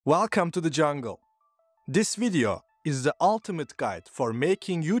Welcome to the jungle. This video is the ultimate guide for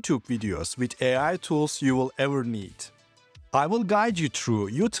making YouTube videos with AI tools you will ever need. I will guide you through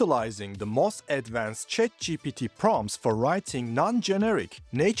utilizing the most advanced ChatGPT prompts for writing non-generic,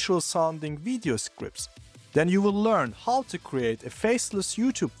 natural-sounding video scripts. Then you will learn how to create a faceless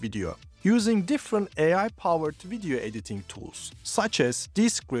YouTube video using different AI-powered video editing tools such as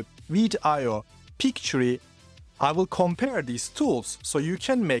Descript, Vid.io, Pictory. I will compare these tools so you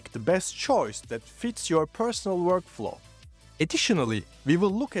can make the best choice that fits your personal workflow. Additionally, we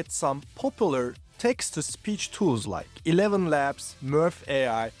will look at some popular text-to-speech tools like Elevenlabs,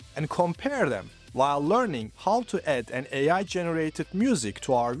 Murf.ai and compare them while learning how to add an AI-generated music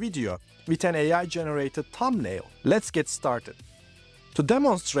to our video with an AI-generated thumbnail. Let's get started. To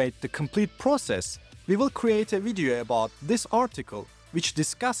demonstrate the complete process, we will create a video about this article which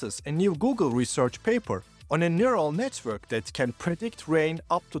discusses a new Google research paper on a neural network that can predict rain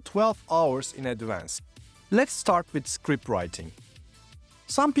up to 12 hours in advance. Let's start with script writing.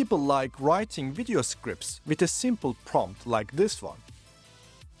 Some people like writing video scripts with a simple prompt like this one.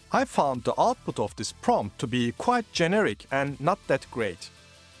 I found the output of this prompt to be quite generic and not that great.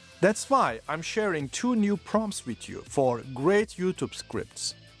 That's why I'm sharing two new prompts with you for great YouTube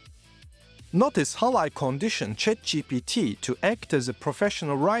scripts. Notice how I conditioned ChatGPT to act as a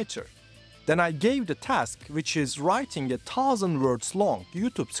professional writer. Then I gave the task, which is writing a 1,000 words long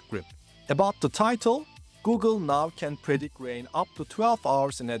YouTube script about the title, Google now can predict rain up to 12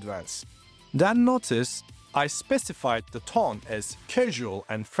 hours in advance. Then notice I specified the tone as casual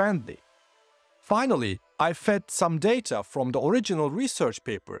and friendly. Finally, I fed some data from the original research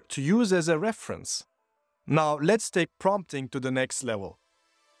paper to use as a reference. Now let's take prompting to the next level.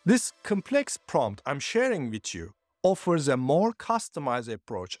 This complex prompt I'm sharing with you offers a more customized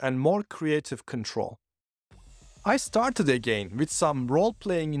approach and more creative control. I started again with some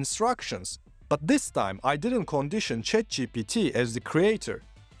role-playing instructions, but this time I didn't condition ChatGPT as the creator.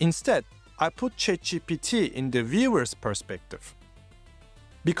 Instead, I put ChatGPT in the viewer's perspective.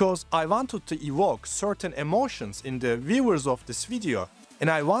 Because I wanted to evoke certain emotions in the viewers of this video,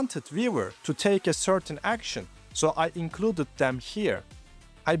 and I wanted viewer to take a certain action, so I included them here.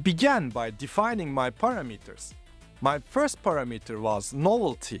 I began by defining my parameters. My first parameter was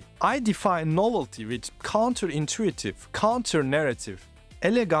novelty. I define novelty with counterintuitive, counter-narrative,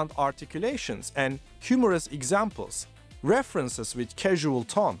 elegant articulations and humorous examples, references with casual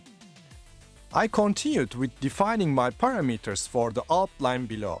tone. I continued with defining my parameters for the outline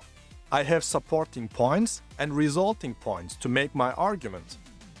below. I have supporting points and resulting points to make my argument.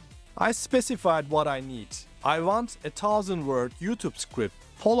 I specified what I need. I want a 1,000-word YouTube script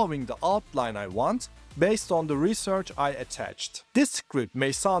following the outline I want, based on the research I attached. This script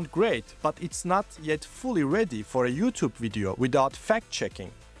may sound great, but it's not yet fully ready for a YouTube video without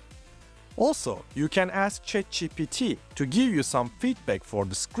fact-checking. Also, you can ask ChatGPT to give you some feedback for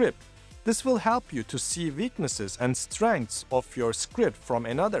the script. This will help you to see weaknesses and strengths of your script from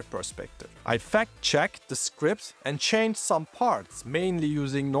another perspective. I fact-checked the script and changed some parts, mainly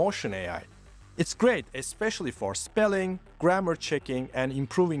using Notion.ai. It's great, especially for spelling, grammar checking, and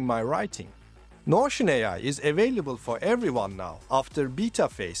improving my writing. Notion.ai is available for everyone now after beta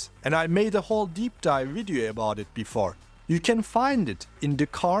phase, and I made a whole deep dive video about it before. You can find it in the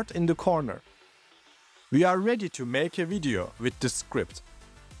card in the corner. We are ready to make a video with the script.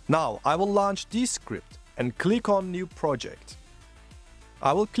 Now I will launch Descript and click on New Project.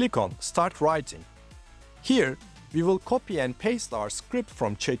 I will click on Start Writing. Here we will copy and paste our script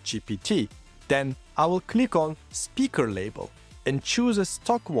from ChatGPT. Then I will click on Speaker label and choose a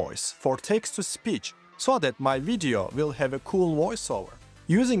stock voice for text-to-speech so that my video will have a cool voiceover.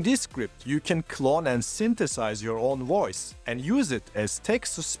 Using this script, you can clone and synthesize your own voice and use it as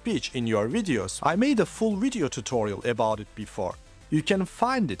text-to-speech in your videos. I made a full video tutorial about it before. You can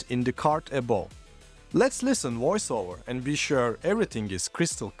find it in the card above. Let's listen voiceover and be sure everything is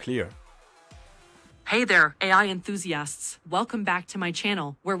crystal clear. Hey there, AI enthusiasts. Welcome back to my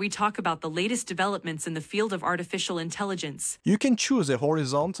channel, where we talk about the latest developments in the field of artificial intelligence. You can choose a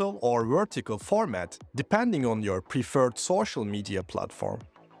horizontal or vertical format depending on your preferred social media platform.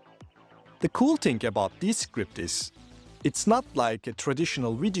 The cool thing about Descript is, it's not like a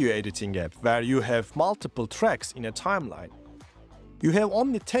traditional video editing app where you have multiple tracks in a timeline. You have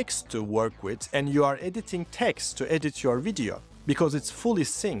only text to work with and you are editing text to edit your video because it's fully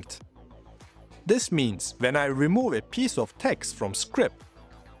synced. This means when I remove a piece of text from script,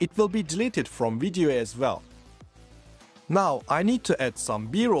 it will be deleted from video as well. Now I need to add some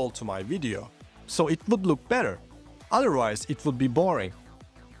B-roll to my video, so it would look better. Otherwise it would be boring.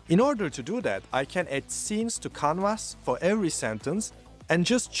 In order to do that, I can add scenes to canvas for every sentence and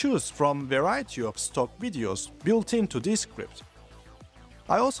just choose from variety of stock videos built into Descript.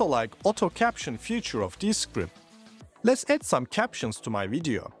 I also like auto caption feature of Descript. Let's add some captions to my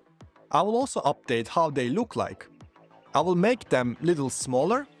video. I will also update how they look like. I will make them little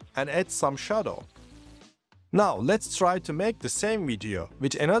smaller and add some shadow. Now let's try to make the same video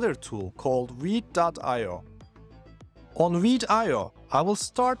with another tool called Weed.io. On Weed.io, I will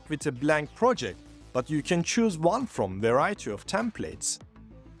start with a blank project, but you can choose one from variety of templates.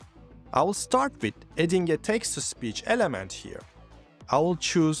 I will start with adding a text-to-speech element here. I will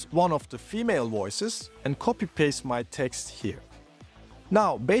choose one of the female voices and copy-paste my text here.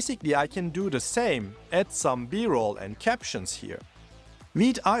 Now, basically I can do the same, add some B-roll and captions here.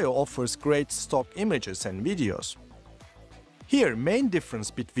 Weed.io offers great stock images and videos. Here, main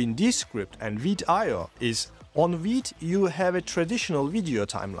difference between Descript and Weed.io is on Weed you have a traditional video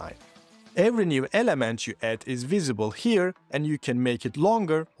timeline. Every new element you add is visible here and you can make it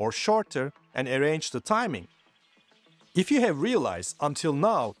longer or shorter and arrange the timing. If you have realized, until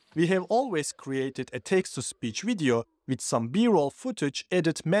now, we have always created a text-to-speech video with some B-roll footage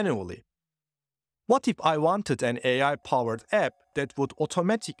added manually. What if I wanted an AI-powered app that would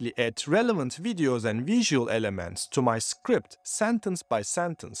automatically add relevant videos and visual elements to my script sentence by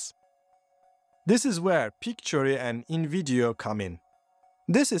sentence? This is where Pictory and InVideo come in.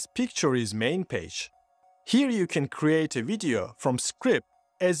 This is Pictory's main page. Here you can create a video from script,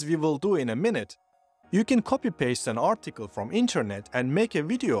 as we will do in a minute. You can copy-paste an article from internet and make a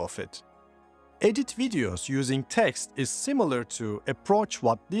video of it. Edit videos using text is similar to approach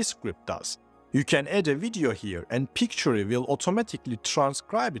what Descript does. You can add a video here and Pictory will automatically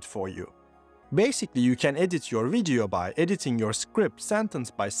transcribe it for you. Basically, you can edit your video by editing your script sentence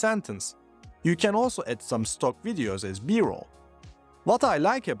by sentence. You can also add some stock videos as B-roll. What I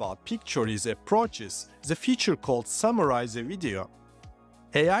like about Pictory's approach is the feature called Summarize a Video.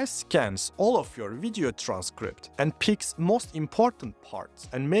 AI scans all of your video transcript and picks most important parts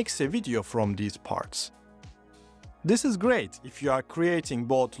and makes a video from these parts. This is great if you are creating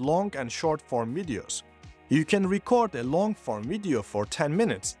both long and short form videos. You can record a long form video for 10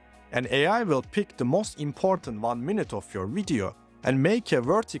 minutes and AI will pick the most important 1 minute of your video and make a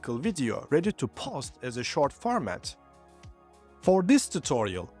vertical video ready to post as a short format. For this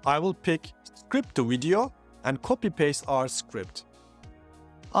tutorial, I will pick script to video and copy-paste our script.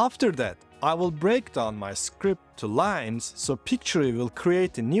 After that, I will break down my script to lines so Pictory will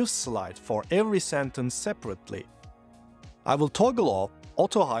create a new slide for every sentence separately. I will toggle off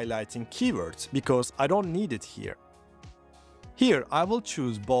auto-highlighting keywords because I don't need it here. Here I will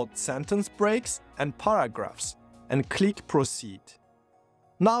choose both sentence breaks and paragraphs and click Proceed.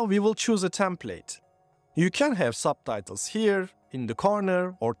 Now we will choose a template. You can have subtitles here, in the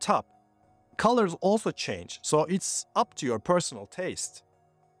corner or top. Colors also change, so it's up to your personal taste.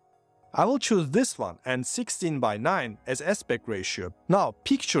 I will choose this one and 16:9 as aspect ratio. Now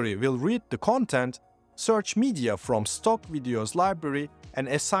Pictory will read the content, search media from stock videos library and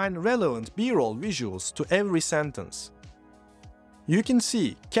assign relevant B-roll visuals to every sentence. You can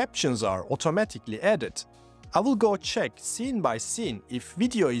see captions are automatically added. I will go check scene by scene if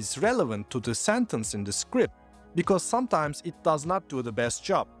video is relevant to the sentence in the script, because sometimes it does not do the best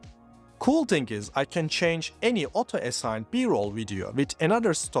job. Cool thing is I can change any auto-assigned B-roll video with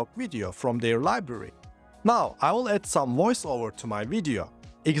another stock video from their library. Now I will add some voiceover to my video.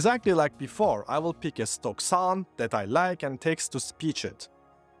 Exactly like before, I will pick a stock sound that I like and text-to-speech it.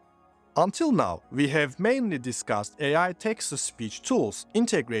 Until now, we have mainly discussed AI text-to-speech tools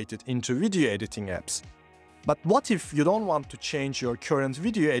integrated into video editing apps. But what if you don't want to change your current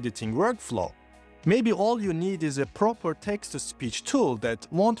video editing workflow? Maybe all you need is a proper text-to-speech tool that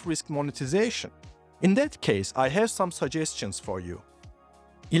won't risk monetization. In that case, I have some suggestions for you.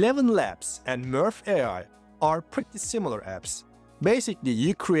 Elevenlabs and Murf.ai are pretty similar apps. Basically,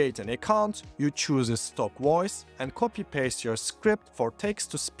 you create an account, you choose a stock voice, and copy-paste your script for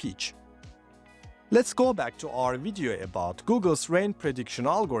text-to-speech. Let's go back to our video about Google's rain prediction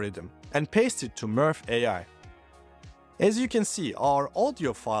algorithm and paste it to Murf.ai. As you can see, our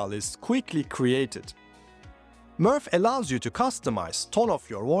audio file is quickly created. Murf allows you to customize tone of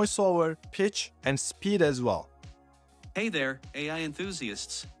your voiceover, pitch, and speed as well. Hey there, AI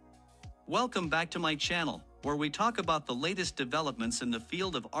enthusiasts. Welcome back to my channel, where we talk about the latest developments in the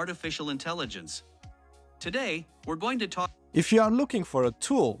field of artificial intelligence. Today, we're going to talk. If you are looking for a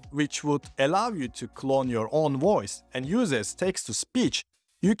tool which would allow you to clone your own voice and use as text-to-speech,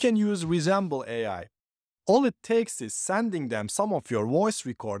 you can use Resemble AI. All it takes is sending them some of your voice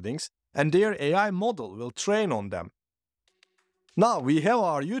recordings and their AI model will train on them. Now we have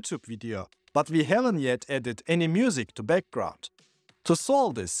our YouTube video, but we haven't yet added any music to background. To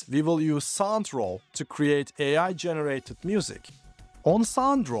solve this, we will use SoundRaw to create AI-generated music. On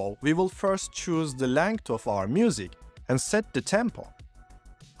SoundRaw, we will first choose the length of our music and set the tempo.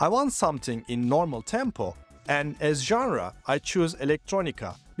 I want something in normal tempo, and as genre, I choose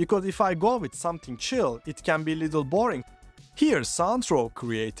electronica, because if I go with something chill, it can be a little boring. Here, SoundRaw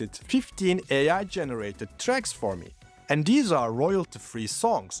created 15 AI-generated tracks for me, and these are royalty-free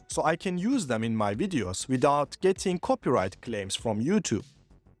songs, so I can use them in my videos without getting copyright claims from YouTube.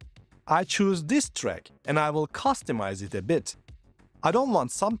 I choose this track, and I will customize it a bit. I don't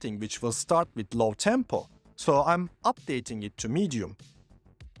want something which will start with low tempo, so I'm updating it to medium.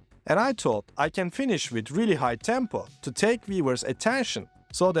 And I thought I can finish with really high tempo to take viewers' attention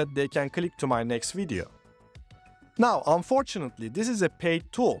so that they can click to my next video. Now, unfortunately, this is a paid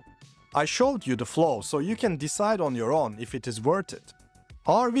tool. I showed you the flow so you can decide on your own if it is worth it.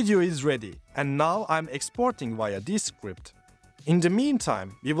 Our video is ready, and now I'm exporting via Descript. In the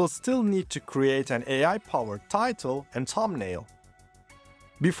meantime, we will still need to create an AI-powered title and thumbnail.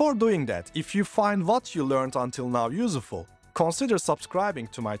 Before doing that, if you find what you learned until now useful, consider subscribing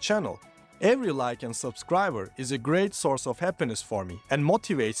to my channel. Every like and subscriber is a great source of happiness for me and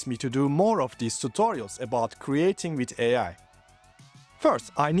motivates me to do more of these tutorials about creating with AI.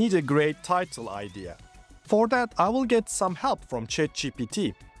 First, I need a great title idea. For that, I will get some help from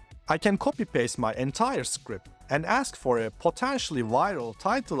ChatGPT. I can copy-paste my entire script and ask for a potentially viral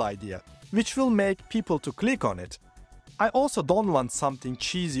title idea, which will make people to click on it. I also don't want something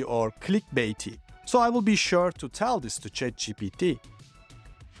cheesy or clickbaity, so I will be sure to tell this to ChatGPT.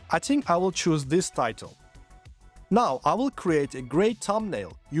 I think I will choose this title. Now I will create a great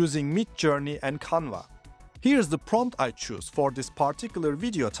thumbnail using Midjourney and Canva. Here's the prompt I choose for this particular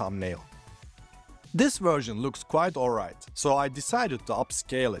video thumbnail. This version looks quite alright, so I decided to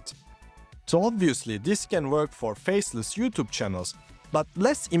upscale it. So obviously this can work for faceless YouTube channels, but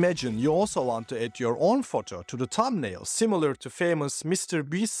let's imagine you also want to add your own photo to the thumbnail similar to famous Mr.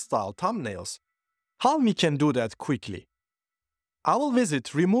 Beast style thumbnails. How we can do that quickly? I will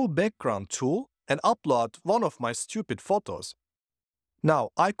visit Remove Background tool and upload one of my stupid photos. Now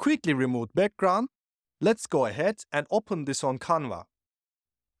I quickly removed background. Let's go ahead and open this on Canva.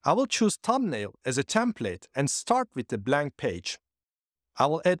 I will choose thumbnail as a template and start with a blank page. I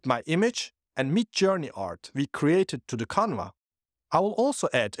will add my image and Midjourney art we created to the Canva. I will also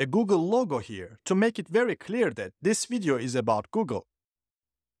add a Google logo here to make it very clear that this video is about Google.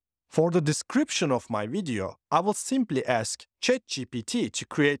 For the description of my video, I will simply ask ChatGPT to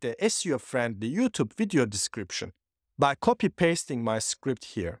create a SEO-friendly YouTube video description by copy-pasting my script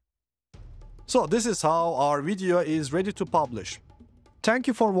here. So this is how our video is ready to publish. Thank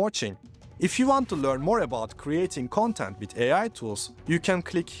you for watching. If you want to learn more about creating content with AI tools, you can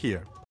click here.